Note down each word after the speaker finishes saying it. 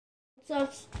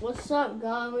What's up,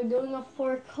 guys? We're doing a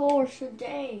parkour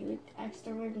today with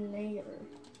Exterminator.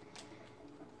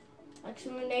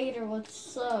 Exterminator,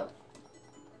 what's up?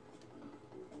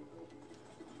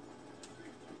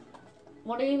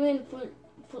 What do you mean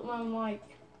put my mic?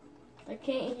 I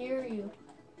can't hear you.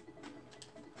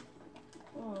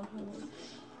 Oh,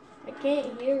 I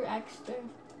can't hear Exter.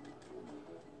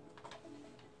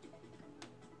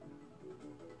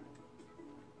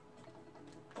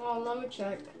 Oh, let me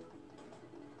check.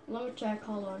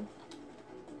 Hold on.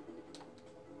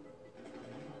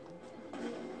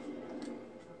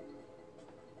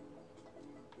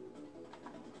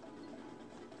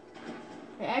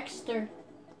 Hey, Exter.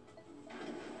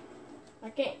 I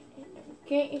can't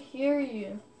hear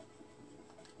you.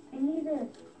 I need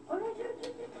it. Oh, no.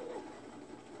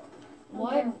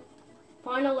 What? Okay.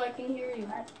 Finally, I can hear you.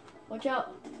 Watch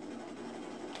out.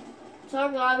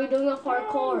 Sorry, guys, we're doing a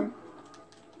parkour.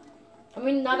 I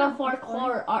mean, not a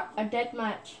parkour, a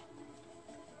deathmatch.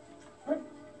 But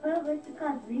it's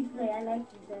because replay. I like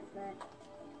the deathmatch.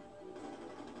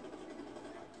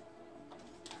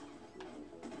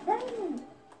 Dang it!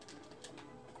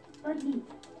 Buddy.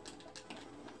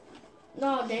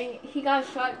 No, dang, he got a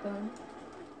shotgun.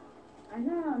 I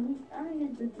know. I don't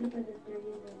use the super that they're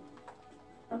using.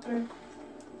 Okay.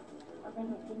 Oh, dang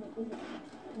it.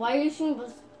 Why are you using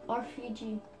this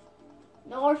RPG?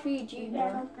 No RPG,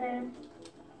 Yeah, bro. okay.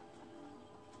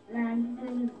 Nah, I'm just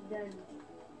gonna use the gun.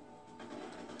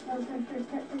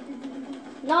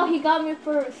 No, he got me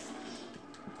first.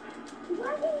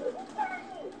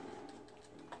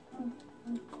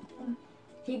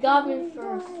 He got me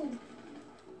first.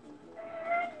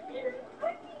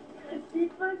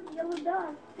 This fucking yellow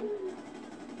dot.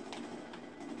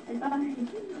 I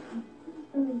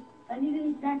need to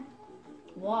eat snacks.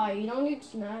 Why? You don't need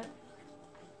snack.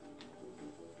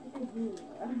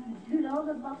 Dude, I was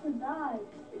about to die.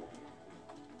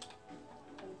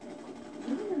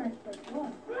 This is a nice place.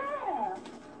 What? Yeah!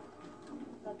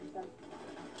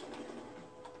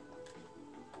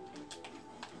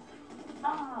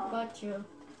 Ah! Got you.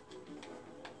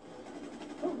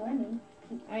 We're winning.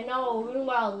 I know, we win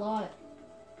by a lot.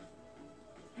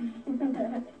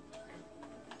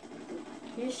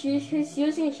 He's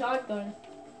using shotgun.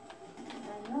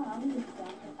 I know, I'm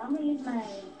gonna use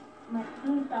my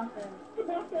team shotgun.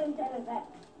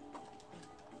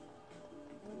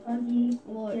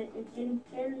 What? It's getting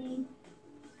scary.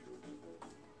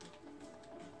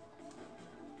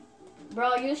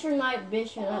 Bro, use your night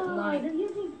vision at They're night.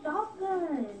 using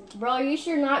shotguns. Bro, use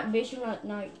your night vision at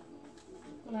night.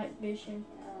 Night vision.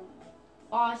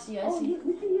 Oh, I see. We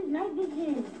should use night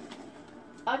vision.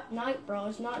 At night, bro.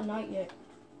 It's not night yet.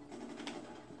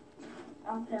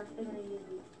 Okay, I'm still gonna use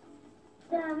it.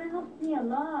 Damn, it helps me a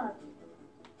lot.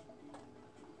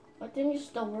 I think it's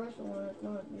the worst one at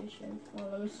night vision. Oh,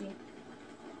 let me see.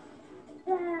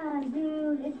 Damn,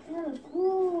 dude, it's kind of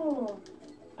cool.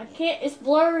 I can't. It's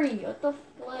blurry. What the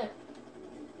flip?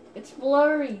 It's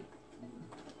blurry.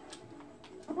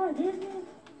 Oh, is it?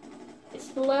 It's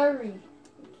blurry.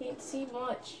 You can't see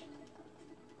much.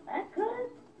 I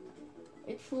could.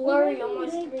 It's blurry on my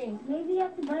screen. Maybe you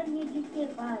have to buy me a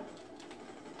GTA 5.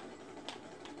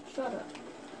 Shut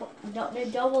up. They're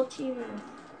double teaming.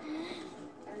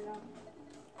 I don't know.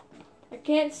 I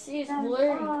can't see. It's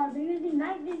blurry. Oh, they're using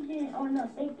night vision. Oh no,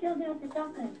 they killed me with the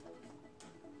shotgun.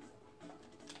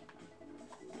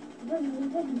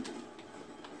 Buddy.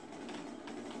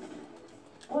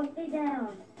 Oh, stay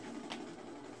down.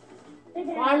 Stay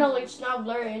down. Finally, it's not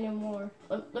blurry anymore.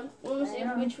 Let me see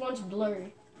which one's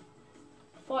blurry.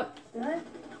 Fuck. Good?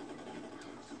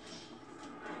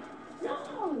 No!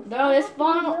 No, this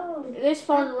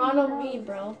phone run on me,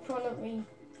 bro. In front of me.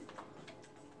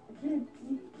 Dude,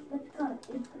 let's go.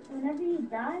 Whenever you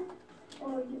die, or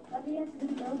whenever you have to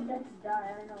reload, you have to die.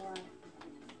 I don't know why.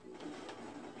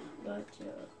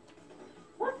 Gotcha.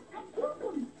 What? I killed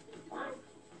him! What?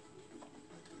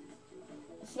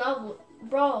 It's not,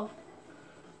 bro.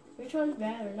 Which one's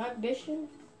better? Night vision?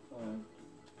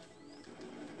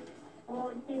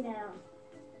 Oh, stay down.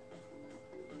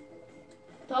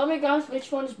 Tell me, guys,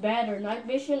 which one's better? Night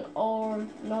vision or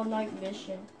no night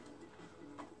vision?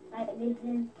 Night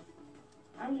vision.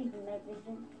 I'm using night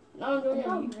vision. No, I'm doing It's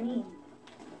all it. green.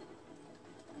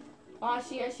 Oh, I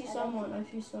see someone. I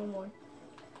see someone.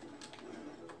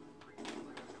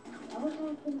 I wish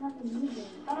I could have a movie.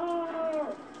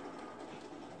 Oh!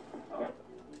 I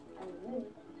wish.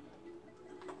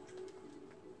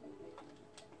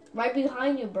 Right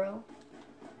behind you, bro.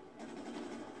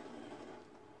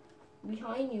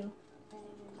 Behind you.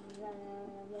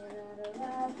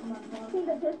 Think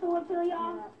the pistol will kill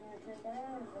y'all?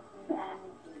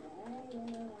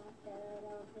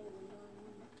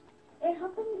 how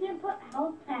come you didn't put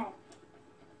health pack?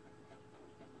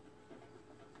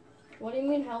 What do you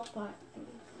mean health pack?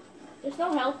 There's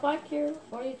no health pack here.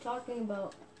 What are you talking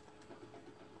about?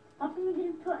 How come you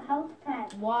didn't put health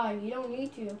pack? Why? You don't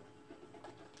need to.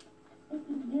 Yes,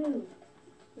 you do.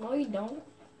 No, you don't.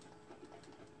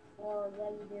 Well, yeah,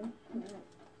 you do.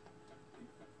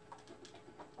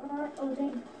 Oh,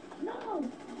 thanks. No!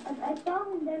 I saw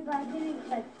him there, but I didn't,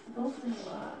 like, go for him.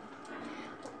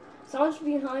 Someone's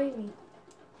behind me.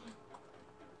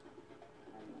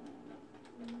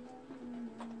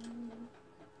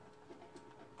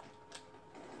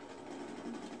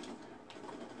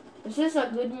 Is this a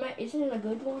good Is this a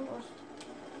good one? Or...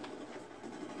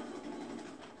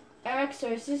 Eric,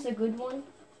 sir, is this a good one?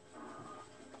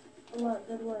 What?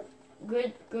 Good what?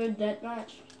 Good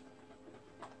deathmatch.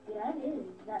 Yeah, it is.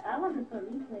 I want to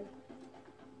put replay.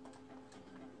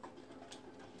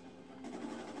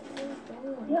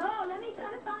 Yo, let me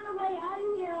try to find a way out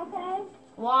of here, okay?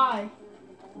 Why?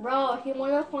 Bro, if you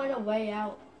want to find a way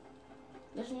out.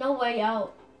 There's no way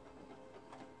out.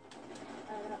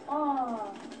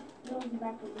 Oh, you'll be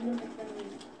back to you.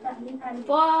 Let me try to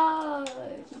Fuck!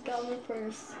 He got me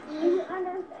first. you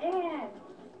understand.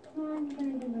 I'm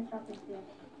gonna do my shopping too.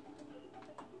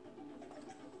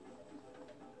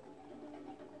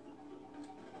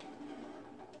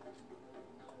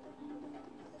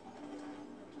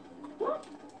 What?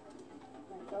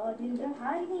 Oh, dude, they're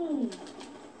hiding.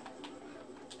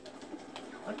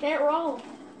 I can't roll.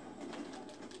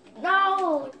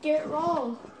 No, I can't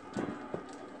roll.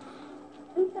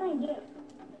 Who's trying to get?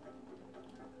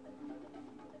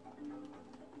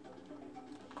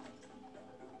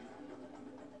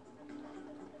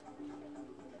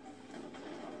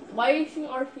 Why are you using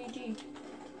RPG?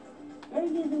 They're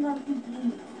using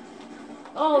RPG.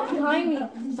 Oh, behind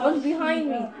me. Someone's behind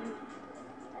me.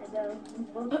 I know. We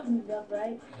both moved up,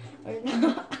 right?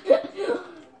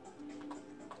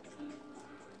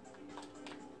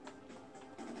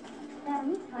 Yeah,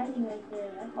 he's hiding right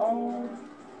there. Oh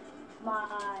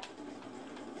my.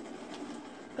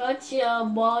 Gotcha,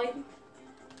 boy.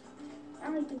 I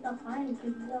like to stop hiding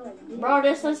because he's all like this. Bro,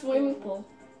 there's a swimming pool.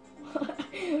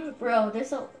 Bro,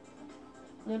 there's a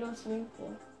little swimming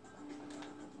pool.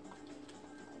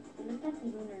 Look at the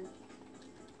winner.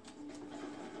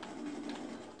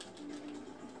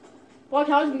 Watch,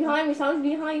 someone's behind me. Someone's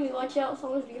behind me. Watch out,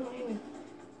 someone's behind me.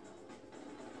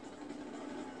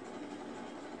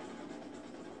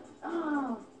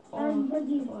 Oh, Oh,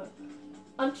 boogie. what?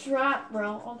 I'm trapped,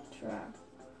 bro. I'm trapped.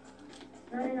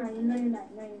 No, you're not. No, you're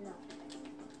not. No, you're not.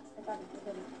 I got it. I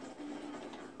got it.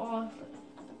 Oh,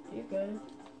 you're good.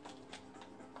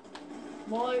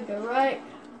 Boy, get right.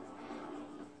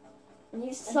 You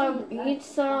need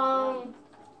some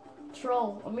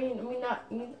troll. I mean not.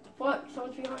 Fuck,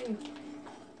 someone's behind you.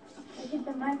 Look at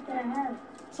the mic that I have.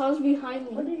 Someone's behind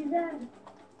What me. is that?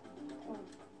 Oh,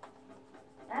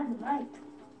 I have the mic.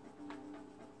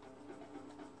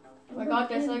 I got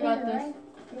this. I got this. Right?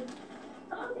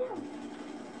 Oh, damn.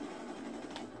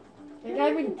 They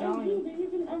gotta be dying. They're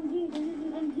using MG. They're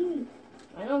using MG.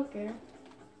 I don't care.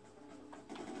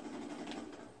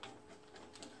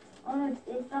 Oh, no,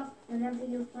 it stops whenever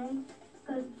you're playing.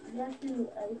 Because you have to...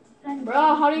 kind of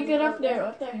Bro, how do you get up there?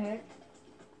 What the heck?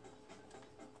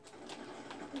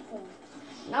 Okay.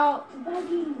 No.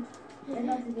 Buggy. They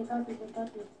got this. They got this. They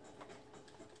got this.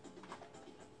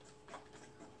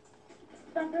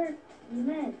 Sucker, you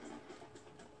missed.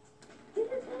 This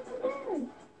is up there.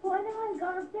 Oh, I know I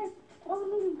got up there.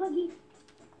 Oh, Buggy.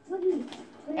 Buggy.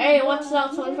 Hey, watch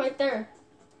out. Someone's right there.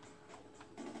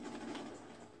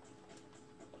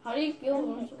 How do you kill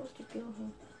him? I'm supposed to kill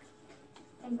him.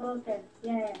 And go up there.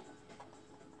 Yeah.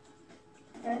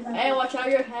 Hey, watch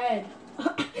out your head.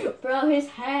 Bro, his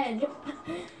head.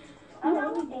 I'm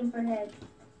always aim for head.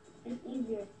 It's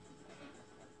easier.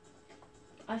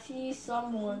 I see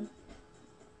someone.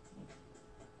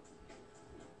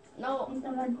 No. See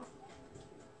someone.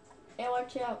 Hey,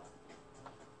 watch out.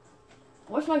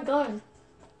 Where's my gun?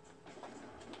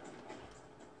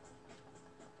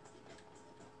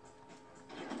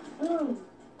 Boom.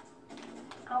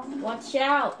 Watch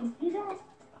out. You see that?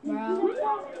 You Bro. see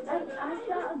that? I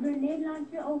shot a grenade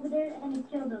launcher over there and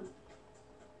it killed him.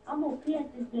 I'm OP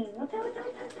at this game. Watch out, watch out,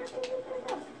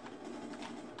 watch out.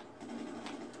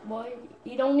 Boy,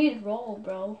 you don't need roll,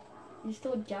 bro. You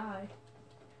still die.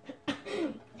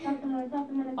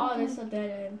 Oh, there's a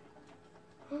dead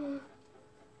end.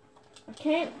 I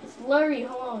can't. It's blurry.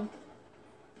 Hold on.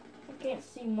 I can't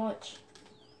see much.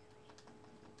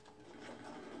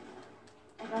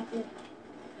 I got this.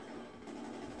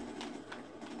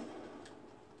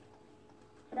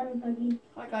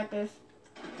 I got this.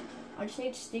 I just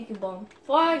need sticky bomb.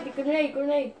 Fuck, the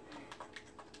grenade.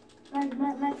 My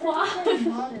friend said a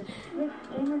modder. This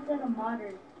gamer said a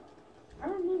modder. I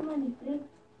don't need money, please.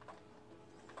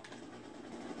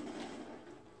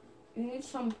 You need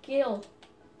some kill.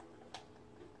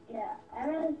 Yeah, I'd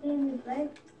rather stay in this life.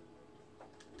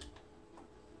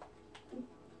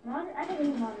 Modder? I don't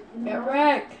need modders. You know Get what?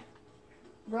 wrecked.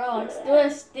 Bro, let's do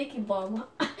a sticky bomb.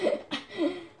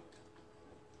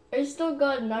 I still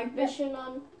got night vision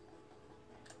on.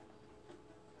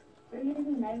 Are you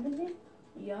using night vision?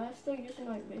 Yeah, I still using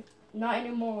night vision. Not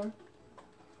anymore.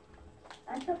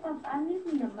 I took off. I'm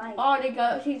using the mic. Oh,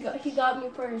 he got me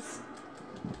first.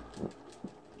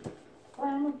 Oh,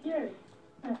 I'm up here.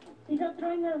 He's up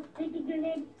throwing a sticky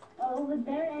grenade over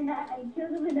there, and I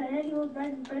killed him with the head. He was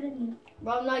right in front of me.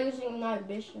 Bro, I'm not using night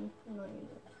vision. I'm not using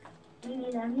it. Me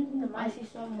neither. I'm using the mic. I see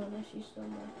someone.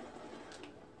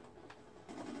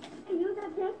 Use a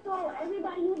pistol.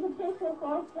 Everybody use a pistol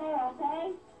crossfire,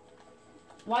 okay?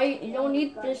 Why you don't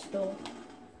need pistol?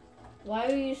 Why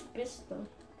do you use pistol?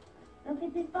 Look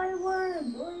at this firework,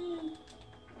 boy.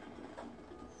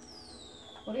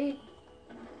 What are you?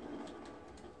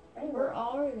 Where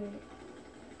are they?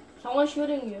 Someone's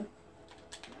shooting you.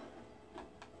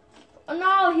 Oh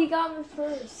no, he got me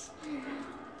first.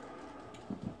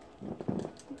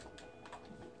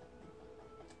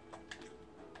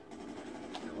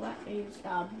 What is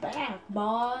the back,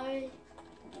 boy?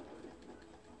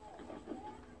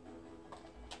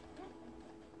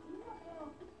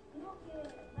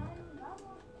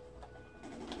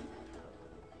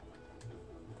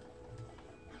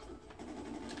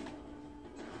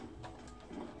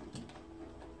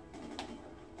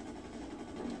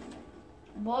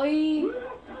 Boy.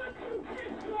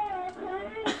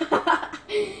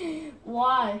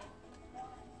 Why?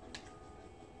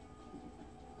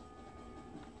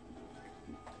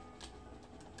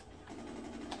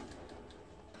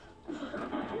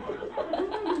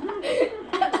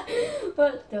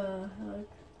 What the heck?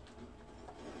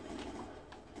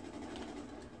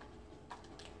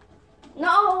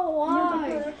 No,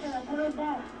 why?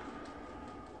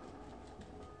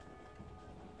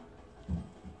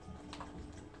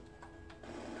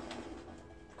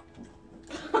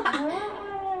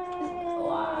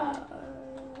 Wow.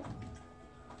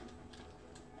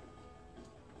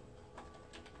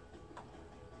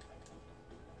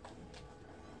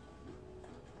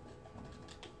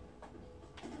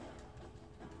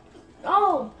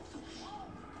 Oh!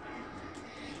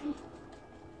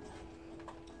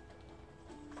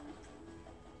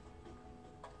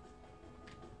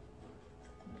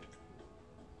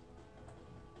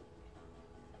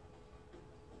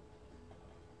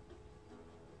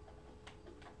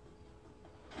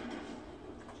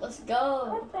 Let's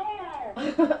go.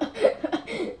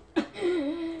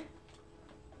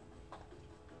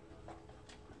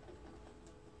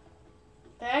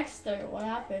 Dexter, what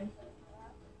happened?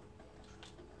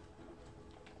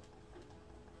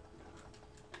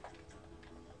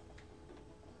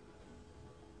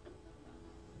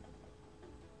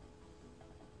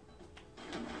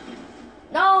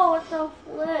 No, what the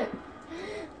flip?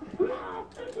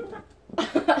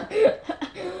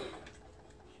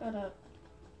 Shut up.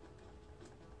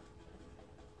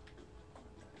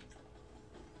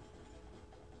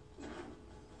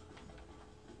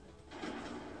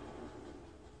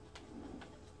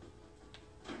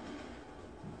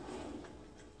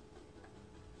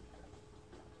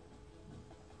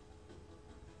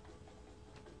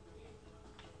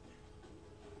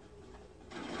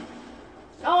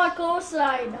 Oh, I close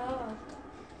side. Oh.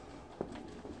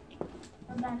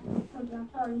 I'm back. I'm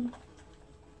sorry.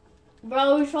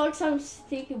 Bro, we found some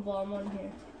sticky bomb on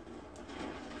here.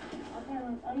 Okay,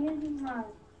 look, I'm using my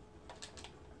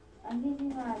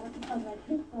what you call my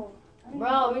pistol.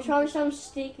 Bro, we found some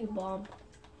sticky bomb.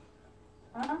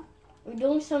 Huh? We're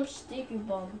doing some sticky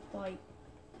bomb fight.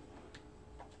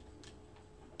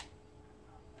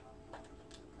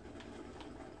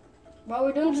 Bro,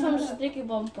 we're doing some sticky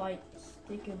bomb fight.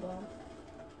 Sticky bomb.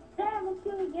 Damn, I'm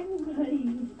killing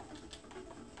everybody.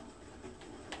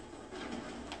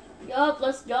 Yup,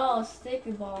 let's go.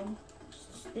 Sticky bomb.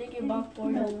 Sticky bomb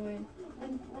for the win.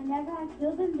 Whenever I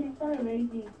kill them, they start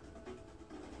raging.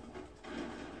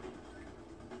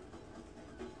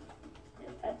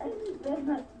 They're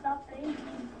not stop raging.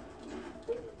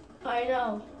 I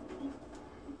know.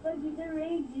 But they're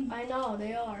raging. I know,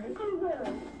 they are.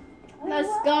 Let's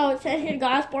Let's go. Thank you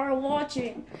guys for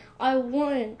watching. I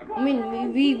won. I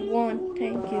mean, we won.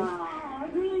 Thank you. I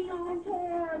really don't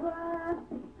care, bro.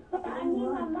 I need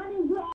my money